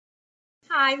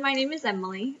Hi, my name is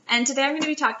Emily, and today I'm going to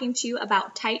be talking to you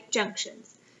about tight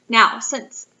junctions. Now,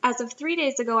 since as of 3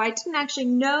 days ago I didn't actually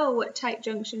know what tight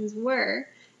junctions were,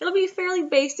 it'll be a fairly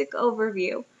basic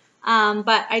overview,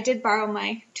 but I did borrow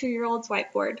my 2-year-old's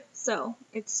whiteboard, so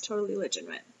it's totally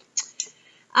legitimate.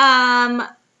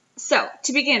 So,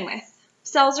 to begin with,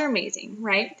 cells are amazing,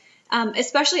 right?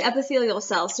 Especially epithelial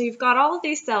cells. So you've got all of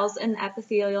these cells in the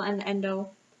epithelial and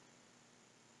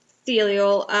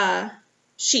endothelial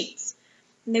sheets.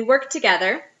 And they work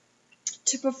together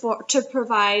to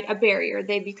provide a barrier.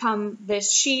 They become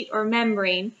this sheet or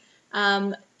membrane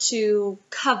to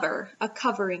cover, a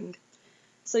covering.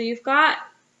 So you've got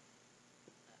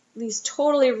these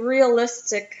totally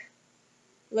realistic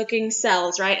looking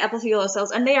cells, right? Epithelial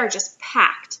cells, and they are just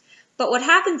packed. But what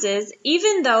happens is,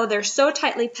 even though they're so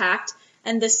tightly packed,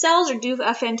 and the cells do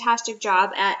a fantastic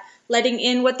job at letting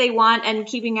in what they want and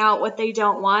keeping out what they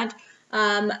don't want,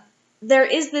 there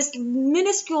is this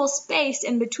minuscule space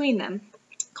in between them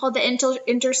called the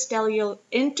intercellular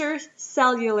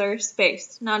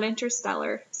space, not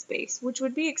interstellar space, which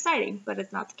would be exciting, but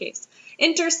it's not the case.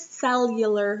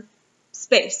 Intercellular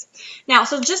space. Now,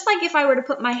 so just like if I were to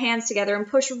put my hands together and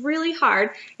push really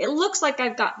hard, it looks like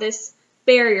I've got this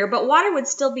barrier, but water would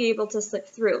still be able to slip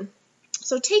through.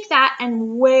 So take that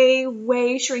and way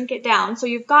shrink it down. So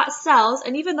you've got cells,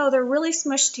 and even though they're really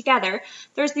smushed together,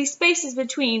 there's these spaces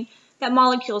between that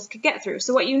molecules could get through.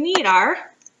 So what you need are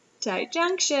tight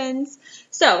junctions.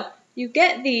 So you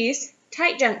get these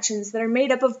tight junctions that are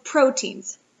made up of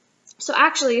proteins. So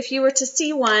actually, if you were to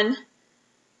see one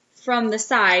from the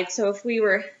side, so if we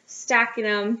were stacking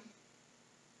them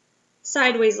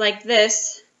sideways like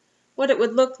this, what it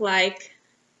would look like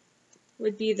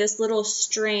would be this little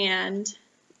strand,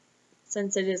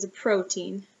 since it is a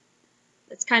protein.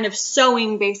 It's kind of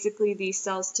sewing basically these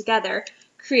cells together,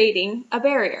 creating a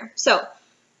barrier. So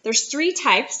there's 3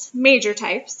 types, major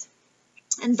types,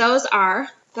 and those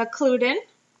are the cludin,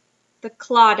 the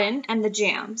claudin, and the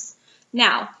jambs.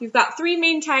 Now, you've got 3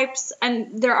 main types,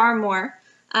 and there are more,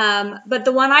 but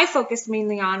the one I focused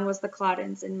mainly on was the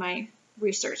claudins in my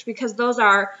research, because those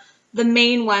are the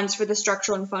main ones for the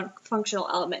structural and functional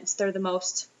elements. They're the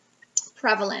most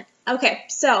prevalent. Okay,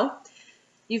 so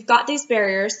you've got these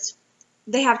barriers.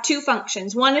 They have 2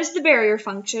 functions. One is the barrier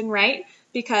function, right?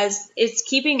 Because it's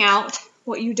keeping out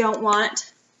what you don't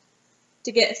want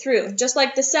to get through. Just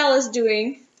like the cell is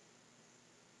doing,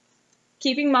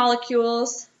 keeping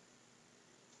molecules,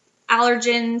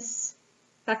 allergens,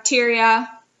 bacteria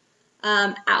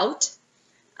out.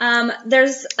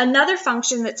 There's another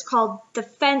function that's called the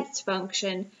fence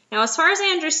function. Now, as far as I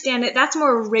understand it, that's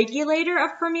more a regulator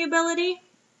of permeability,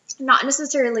 not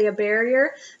necessarily a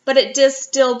barrier, but it does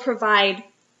still provide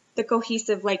the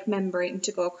cohesive like membrane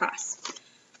to go across.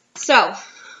 So,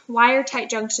 why are tight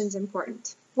junctions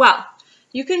important? Well,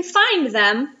 you can find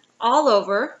them all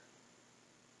over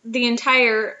the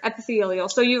entire epithelial.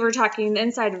 So you were talking the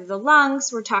inside of the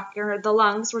lungs, we're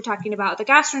talking about the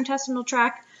gastrointestinal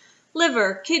tract,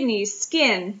 liver, kidneys,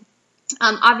 skin.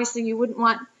 Obviously, you wouldn't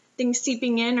want things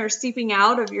seeping in or seeping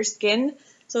out of your skin,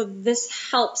 so this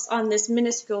helps on this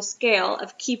minuscule scale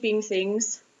of keeping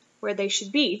things where they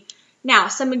should be. Now,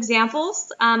 some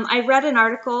examples. I read an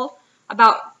article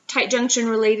about tight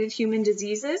junction-related human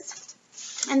diseases,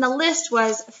 and the list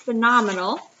was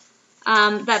phenomenal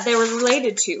that they were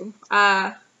related to.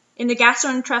 In the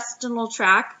gastrointestinal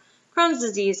tract, Crohn's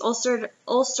disease,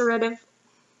 ulcerative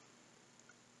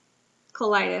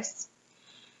colitis,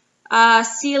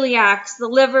 celiacs, the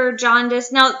liver,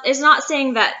 jaundice. Now, it's not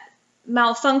saying that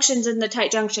malfunctions in the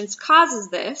tight junctions causes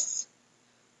this,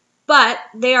 but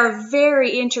they are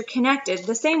very interconnected.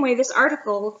 The same way this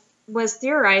article was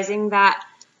theorizing that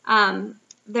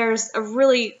there's a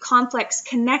really complex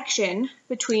connection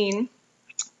between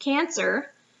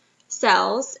cancer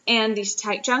cells and these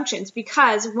tight junctions,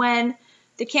 because when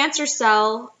the cancer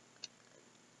cell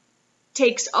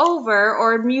takes over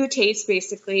or mutates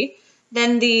basically,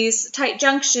 then these tight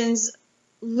junctions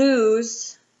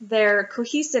lose their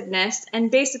cohesiveness,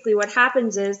 and basically what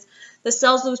happens is the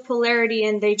cells lose polarity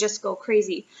and they just go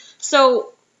crazy.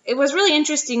 So it was really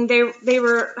interesting. They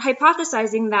were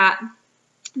hypothesizing that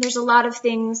there's a lot of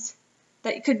things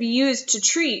that could be used to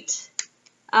treat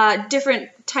different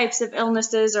types of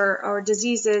illnesses or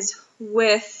diseases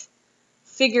with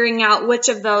figuring out which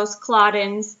of those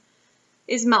claudins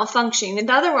is malfunctioning. And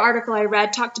the other article I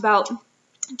read talked about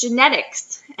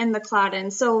genetics and the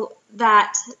claudins, so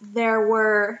that there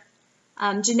were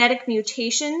genetic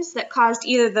mutations that caused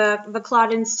either the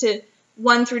claudins to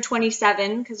 1 through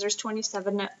 27, because there's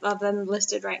 27 of them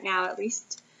listed right now at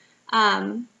least,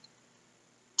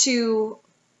 to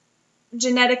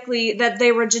genetically, that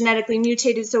they were genetically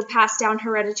mutated, so passed down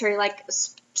hereditary, like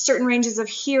certain ranges of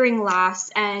hearing loss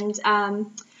and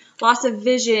loss of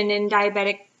vision in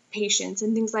diabetic patients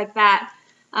and things like that,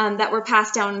 that were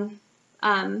passed down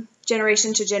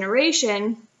generation to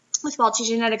generation, with faulty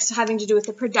genetics having to do with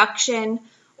the production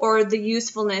or the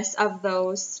usefulness of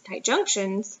those tight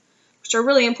junctions, which are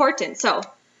really important. So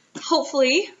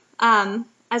hopefully,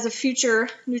 as a future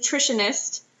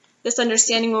nutritionist, this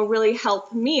understanding will really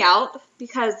help me out,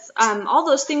 because all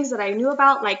those things that I knew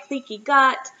about, like leaky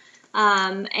gut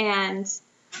and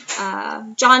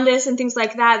jaundice and things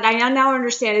like that, I now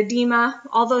understand edema.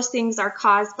 All those things are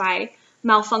caused by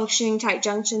malfunctioning tight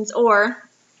junctions or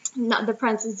not the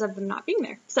presence of them not being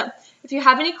there. So if you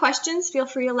have any questions, feel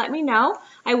free to let me know.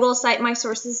 I will cite my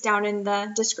sources down in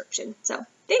the description. So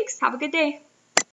thanks. Have a good day.